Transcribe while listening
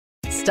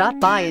Stop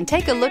by and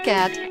take a look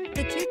at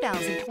the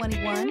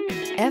 2021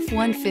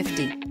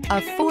 F-150.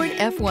 A Ford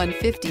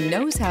F-150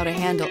 knows how to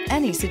handle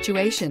any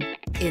situation.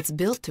 It's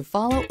built to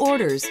follow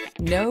orders,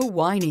 no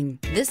whining.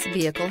 This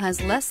vehicle has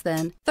less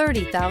than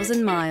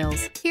 30,000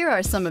 miles. Here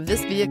are some of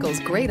this vehicle's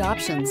great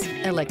options: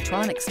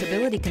 electronic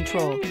stability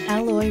control,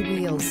 alloy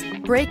wheels,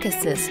 brake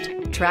assist,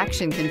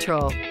 traction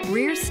control,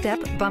 rear step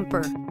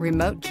bumper,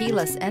 remote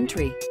keyless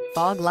entry,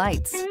 fog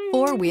lights,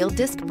 four-wheel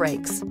disc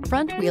brakes,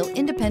 front-wheel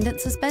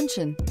independent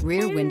suspension,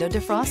 rear window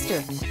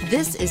defroster.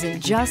 This isn't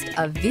just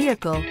a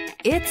vehicle,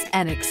 it's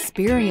an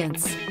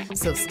experience.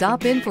 So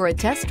stop in for a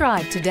test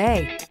drive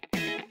today.